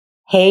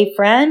Hey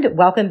friend,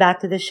 welcome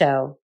back to the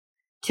show.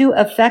 To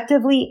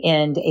effectively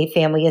end a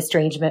family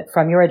estrangement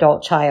from your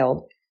adult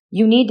child,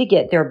 you need to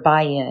get their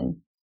buy-in.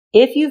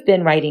 If you've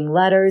been writing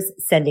letters,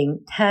 sending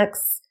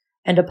texts,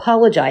 and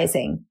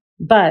apologizing,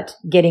 but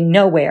getting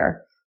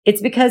nowhere, it's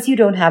because you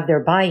don't have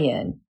their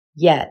buy-in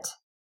yet.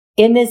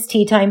 In this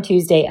Tea Time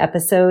Tuesday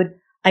episode,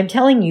 I'm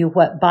telling you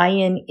what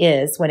buy-in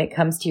is when it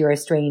comes to your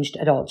estranged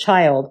adult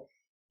child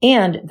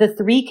and the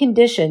 3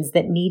 conditions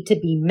that need to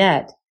be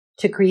met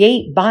to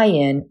create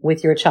buy-in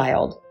with your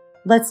child.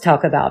 Let's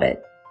talk about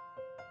it.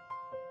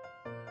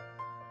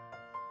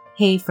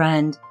 Hey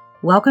friend,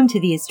 welcome to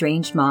the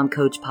Estranged Mom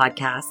Coach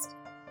podcast.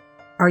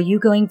 Are you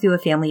going through a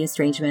family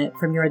estrangement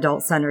from your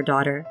adult son or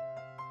daughter?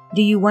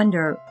 Do you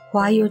wonder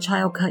why your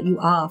child cut you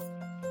off,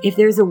 if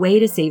there's a way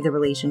to save the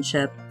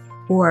relationship,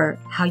 or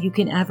how you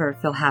can ever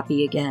feel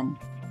happy again?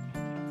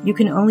 You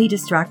can only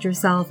distract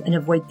yourself and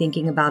avoid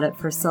thinking about it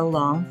for so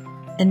long,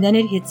 and then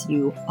it hits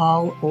you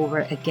all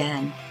over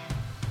again.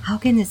 How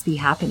can this be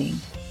happening?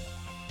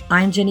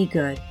 I'm Jenny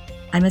Good.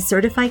 I'm a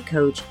certified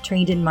coach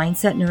trained in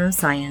mindset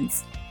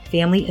neuroscience,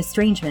 family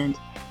estrangement,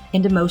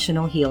 and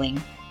emotional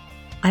healing.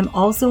 I'm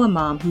also a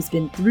mom who's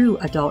been through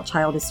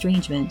adult-child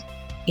estrangement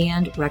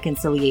and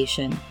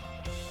reconciliation.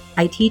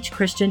 I teach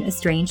Christian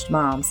estranged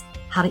moms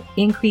how to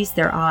increase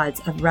their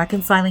odds of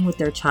reconciling with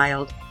their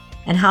child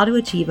and how to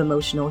achieve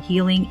emotional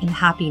healing and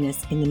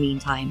happiness in the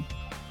meantime.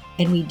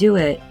 And we do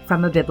it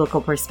from a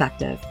biblical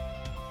perspective.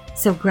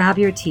 So grab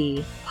your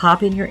tea,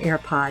 pop in your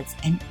AirPods,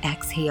 and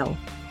exhale.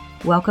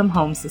 Welcome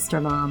home,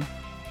 Sister Mom.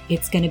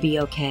 It's going to be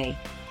okay.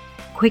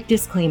 Quick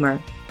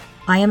disclaimer,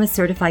 I am a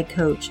certified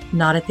coach,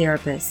 not a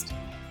therapist.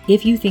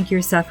 If you think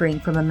you're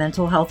suffering from a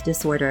mental health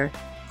disorder,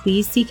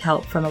 please seek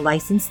help from a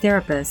licensed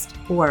therapist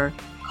or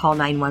call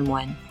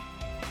 911.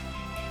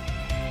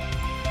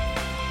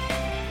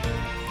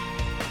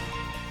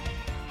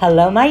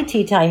 Hello, my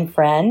tea time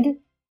friend.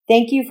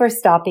 Thank you for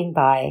stopping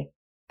by.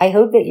 I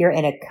hope that you're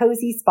in a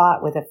cozy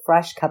spot with a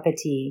fresh cup of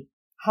tea.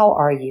 How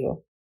are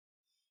you?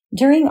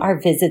 During our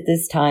visit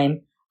this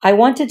time, I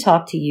want to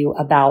talk to you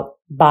about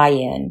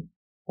buy-in,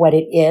 what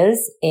it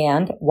is,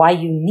 and why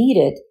you need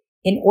it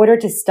in order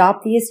to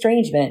stop the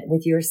estrangement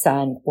with your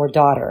son or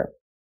daughter.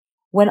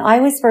 When I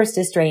was first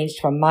estranged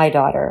from my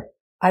daughter,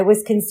 I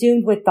was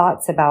consumed with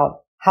thoughts about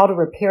how to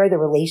repair the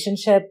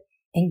relationship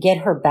and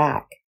get her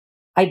back.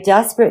 I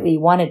desperately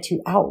wanted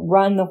to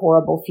outrun the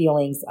horrible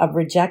feelings of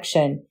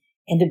rejection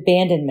and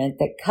abandonment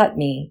that cut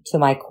me to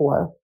my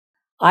core.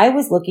 I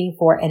was looking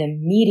for an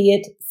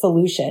immediate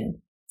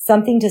solution,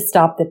 something to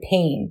stop the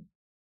pain.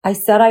 I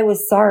said I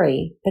was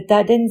sorry, but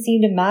that didn't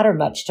seem to matter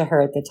much to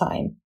her at the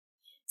time.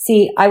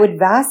 See, I would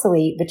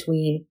vacillate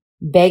between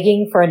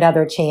begging for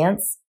another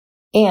chance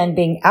and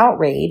being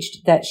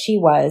outraged that she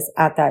was,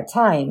 at that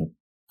time,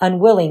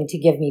 unwilling to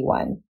give me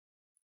one.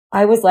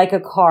 I was like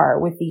a car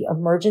with the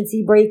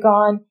emergency brake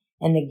on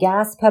and the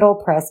gas pedal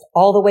pressed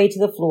all the way to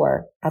the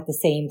floor at the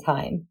same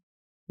time.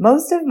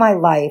 Most of my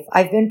life,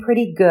 I've been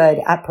pretty good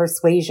at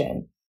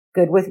persuasion,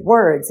 good with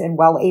words, and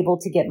well able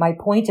to get my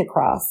point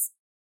across.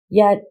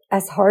 Yet,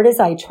 as hard as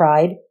I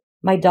tried,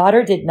 my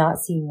daughter did not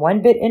seem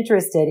one bit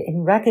interested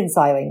in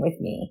reconciling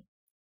with me.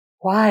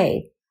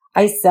 Why?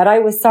 I said I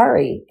was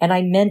sorry, and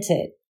I meant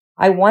it.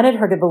 I wanted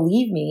her to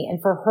believe me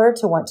and for her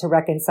to want to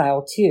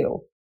reconcile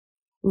too.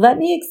 Let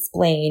me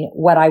explain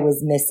what I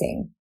was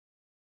missing.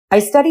 I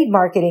studied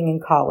marketing in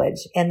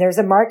college, and there's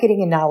a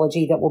marketing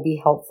analogy that will be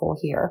helpful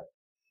here.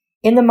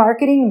 In the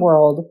marketing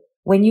world,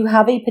 when you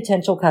have a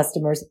potential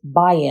customer's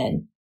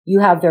buy-in, you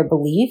have their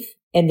belief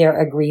and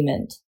their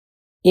agreement.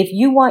 If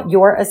you want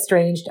your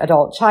estranged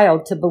adult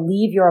child to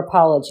believe your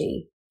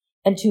apology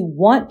and to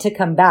want to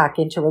come back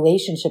into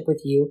relationship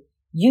with you,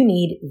 you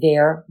need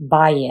their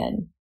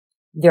buy-in,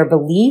 their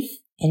belief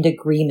and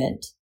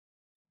agreement.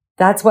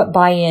 That's what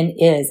buy-in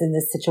is in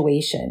this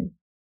situation.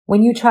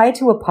 When you try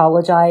to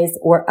apologize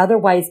or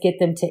otherwise get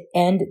them to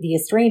end the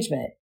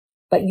estrangement,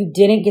 but you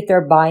didn't get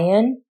their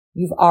buy-in,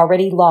 you've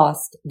already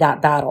lost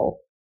that battle.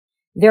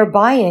 Their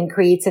buy-in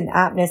creates an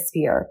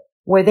atmosphere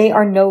where they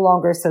are no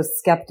longer so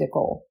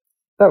skeptical,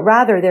 but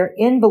rather they're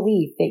in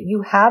belief that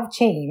you have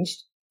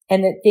changed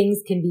and that things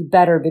can be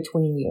better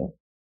between you.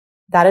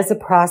 That is a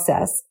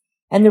process,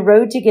 and the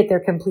road to get their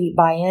complete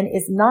buy-in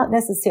is not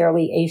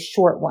necessarily a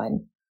short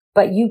one,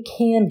 but you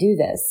can do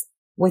this.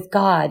 With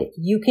God,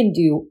 you can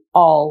do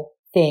all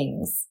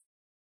things.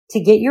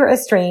 To get your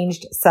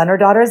estranged son or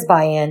daughter's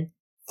buy-in,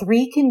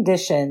 3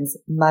 conditions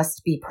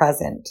must be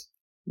present.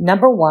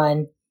 Number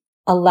 1,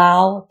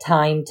 allow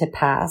time to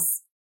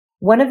pass.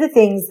 One of the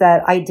things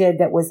that I did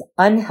that was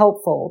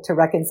unhelpful to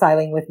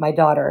reconciling with my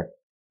daughter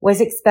was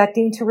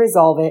expecting to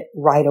resolve it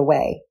right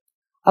away.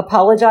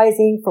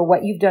 Apologizing for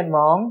what you've done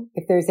wrong,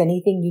 if there's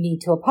anything you need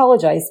to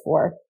apologize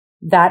for,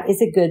 that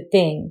is a good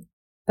thing,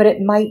 but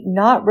it might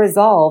not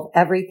resolve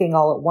everything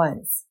all at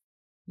once.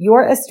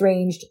 Your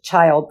estranged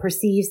child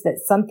perceives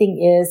that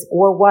something is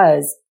or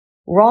was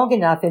wrong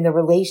enough in the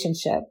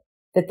relationship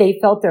that they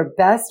felt their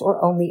best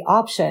or only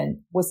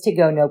option was to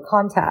go no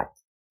contact.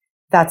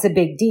 That's a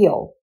big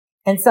deal.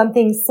 And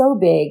something so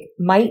big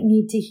might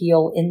need to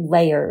heal in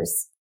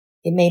layers.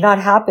 It may not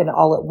happen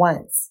all at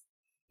once.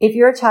 If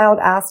your child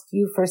asks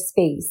you for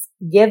space,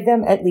 give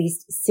them at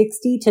least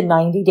 60 to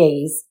 90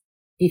 days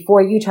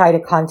before you try to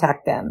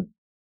contact them.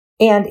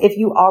 And if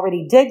you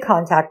already did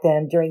contact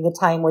them during the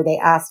time where they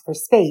asked for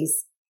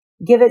space,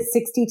 give it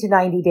 60 to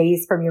 90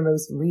 days from your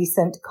most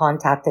recent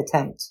contact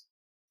attempt.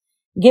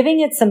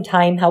 Giving it some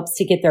time helps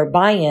to get their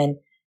buy-in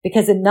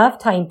because enough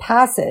time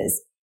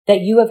passes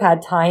that you have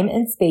had time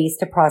and space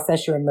to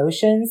process your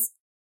emotions,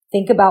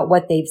 think about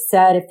what they've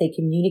said if they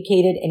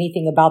communicated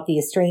anything about the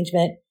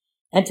estrangement,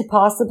 and to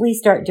possibly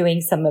start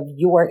doing some of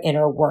your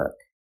inner work.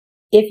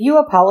 If you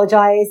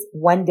apologize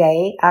one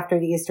day after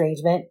the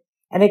estrangement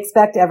and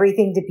expect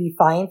everything to be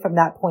fine from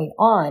that point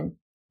on,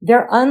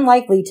 they're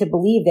unlikely to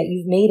believe that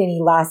you've made any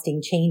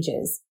lasting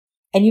changes,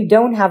 and you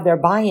don't have their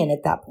buy-in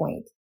at that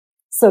point.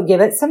 So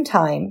give it some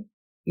time.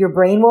 Your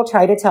brain will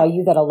try to tell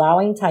you that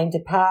allowing time to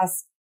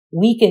pass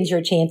weakens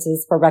your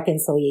chances for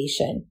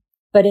reconciliation.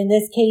 But in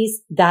this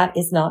case, that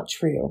is not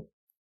true.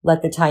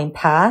 Let the time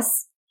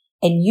pass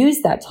and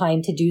use that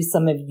time to do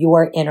some of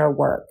your inner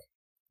work,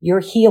 your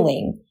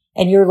healing,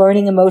 and your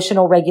learning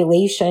emotional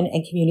regulation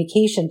and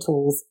communication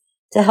tools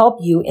to help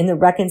you in the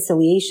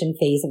reconciliation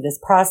phase of this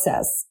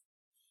process.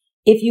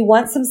 If you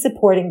want some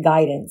support and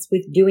guidance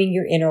with doing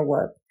your inner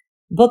work,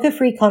 book a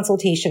free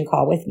consultation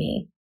call with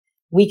me.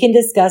 We can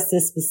discuss the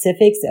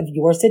specifics of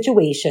your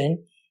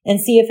situation and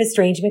see if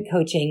estrangement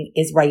coaching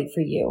is right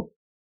for you.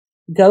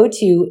 Go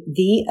to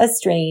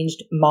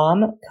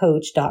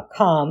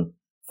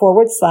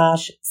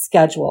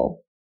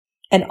theestrangedmomcoach.com/schedule.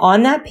 And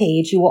on that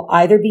page, you will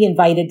either be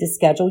invited to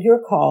schedule your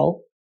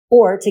call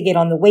or to get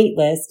on the wait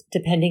list,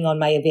 depending on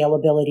my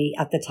availability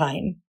at the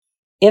time.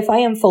 If I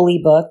am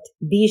fully booked,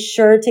 be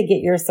sure to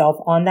get yourself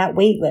on that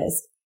wait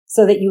list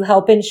so that you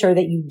help ensure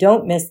that you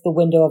don't miss the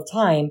window of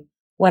time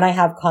when I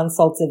have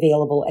consults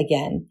available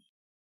again.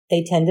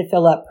 They tend to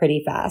fill up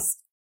pretty fast.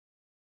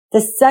 The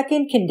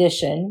second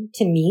condition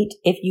to meet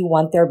if you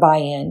want their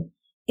buy-in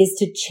is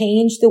to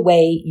change the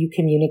way you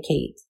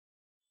communicate.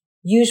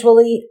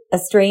 Usually,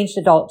 estranged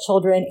adult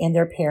children and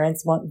their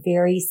parents want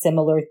very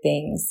similar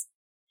things: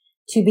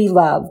 to be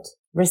loved,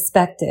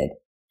 respected,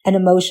 and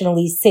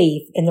emotionally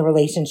safe in the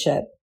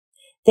relationship.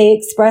 They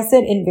express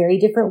it in very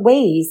different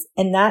ways,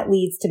 and that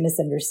leads to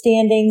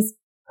misunderstandings,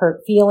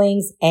 hurt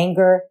feelings,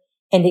 anger,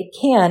 and it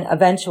can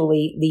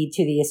eventually lead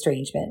to the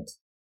estrangement.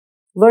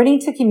 Learning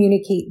to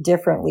communicate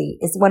differently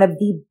is one of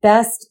the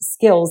best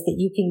skills that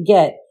you can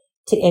get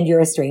to end your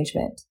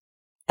estrangement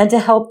and to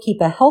help keep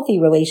a healthy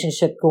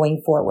relationship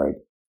going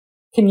forward.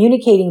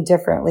 Communicating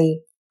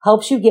differently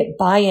helps you get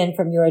buy-in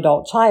from your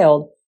adult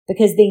child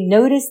because they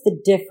notice the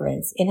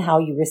difference in how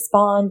you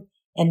respond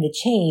and the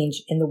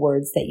change in the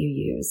words that you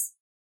use.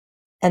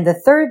 And the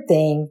third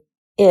thing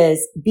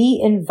is be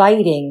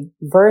inviting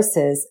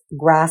versus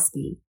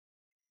graspy.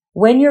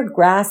 When you're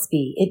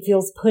graspy, it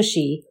feels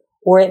pushy,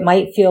 or it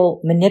might feel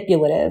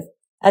manipulative,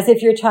 as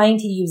if you're trying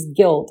to use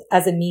guilt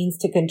as a means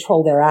to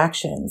control their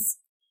actions.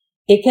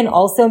 It can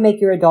also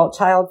make your adult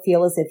child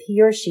feel as if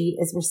he or she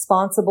is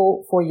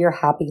responsible for your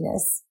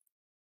happiness.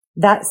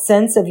 That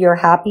sense of your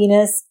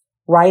happiness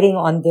riding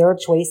on their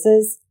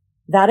choices,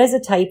 that is a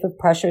type of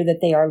pressure that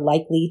they are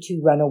likely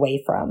to run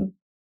away from.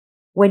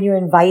 When you're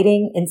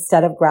inviting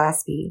instead of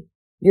graspy,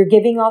 you're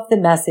giving off the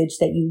message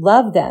that you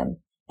love them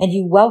and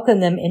you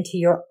welcome them into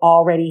your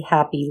already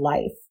happy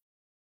life,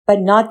 but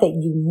not that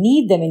you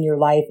need them in your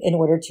life in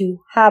order to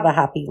have a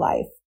happy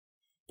life.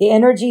 The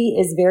energy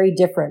is very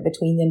different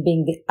between them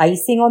being the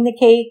icing on the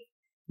cake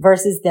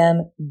versus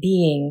them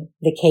being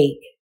the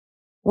cake.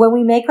 When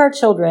we make our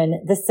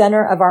children the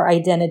center of our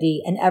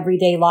identity and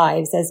everyday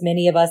lives, as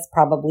many of us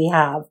probably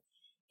have,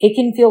 it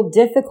can feel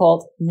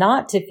difficult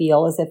not to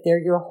feel as if they're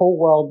your whole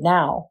world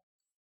now.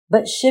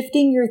 But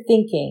shifting your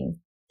thinking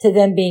to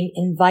them being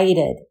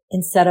invited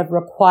instead of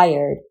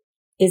required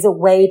is a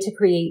way to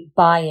create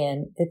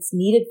buy-in that's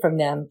needed from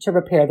them to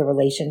repair the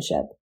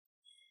relationship.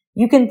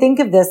 You can think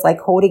of this like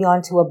holding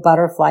on to a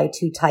butterfly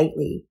too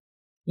tightly.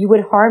 You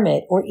would harm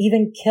it or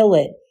even kill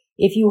it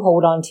if you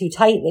hold on too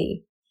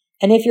tightly.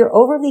 And if you're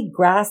overly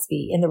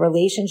graspy in the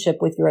relationship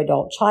with your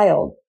adult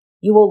child,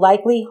 you will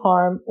likely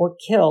harm or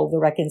kill the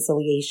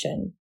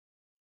reconciliation.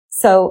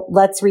 So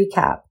let's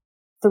recap.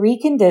 3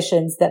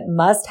 conditions that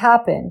must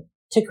happen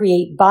to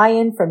create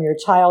buy-in from your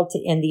child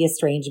to end the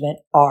estrangement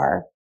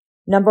are: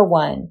 number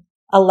 1,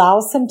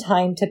 allow some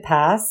time to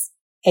pass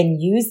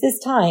and use this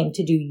time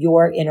to do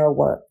your inner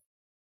work.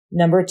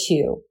 Number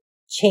 2,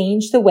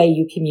 change the way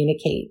you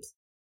communicate.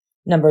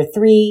 Number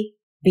 3,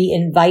 be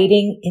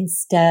inviting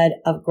instead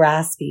of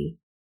graspy.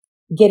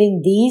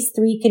 Getting these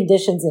 3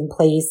 conditions in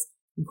place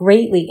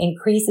greatly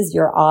increases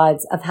your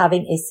odds of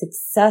having a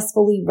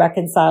successfully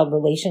reconciled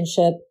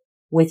relationship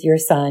with your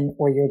son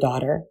or your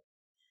daughter.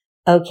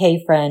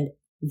 Okay, friend,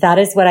 that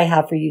is what I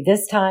have for you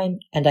this time,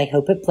 and I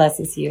hope it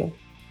blesses you.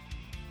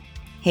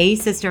 Hey,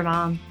 Sister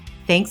Mom.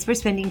 Thanks for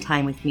spending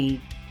time with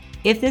me.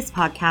 If this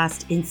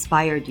podcast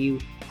inspired you,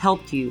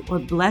 helped you, or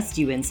blessed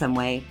you in some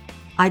way,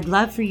 I'd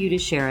love for you to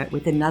share it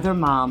with another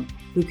mom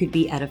who could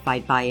be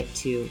edified by it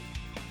too.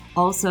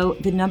 Also,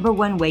 the number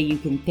one way you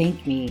can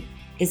thank me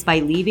is by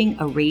leaving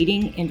a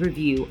rating and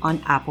review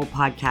on Apple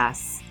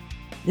Podcasts.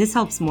 This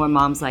helps more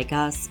moms like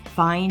us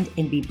find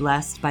and be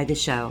blessed by the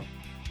show.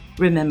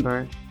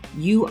 Remember,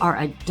 you are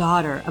a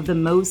daughter of the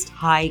Most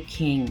High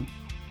King,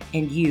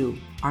 and you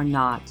are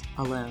not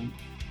alone.